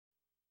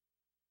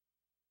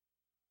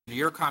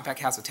your compact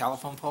has a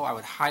telephone pole. I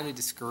would highly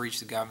discourage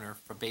the governor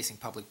from basing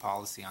public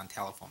policy on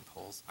telephone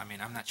poles. I mean,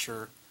 I'm not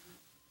sure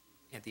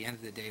at the end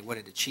of the day what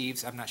it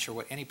achieves. I'm not sure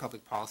what any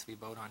public policy we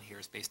vote on here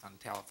is based on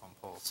a telephone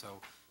pole. So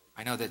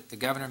I know that the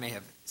governor may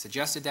have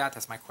suggested that.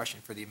 That's my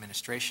question for the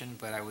administration,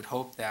 but I would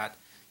hope that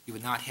you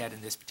would not head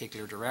in this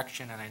particular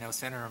direction. And I know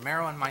Senator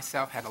Romero and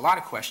myself had a lot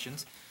of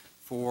questions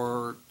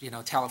for,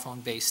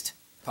 telephone-based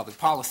public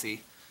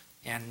policy,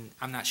 and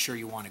I'm not sure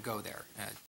you want to go there.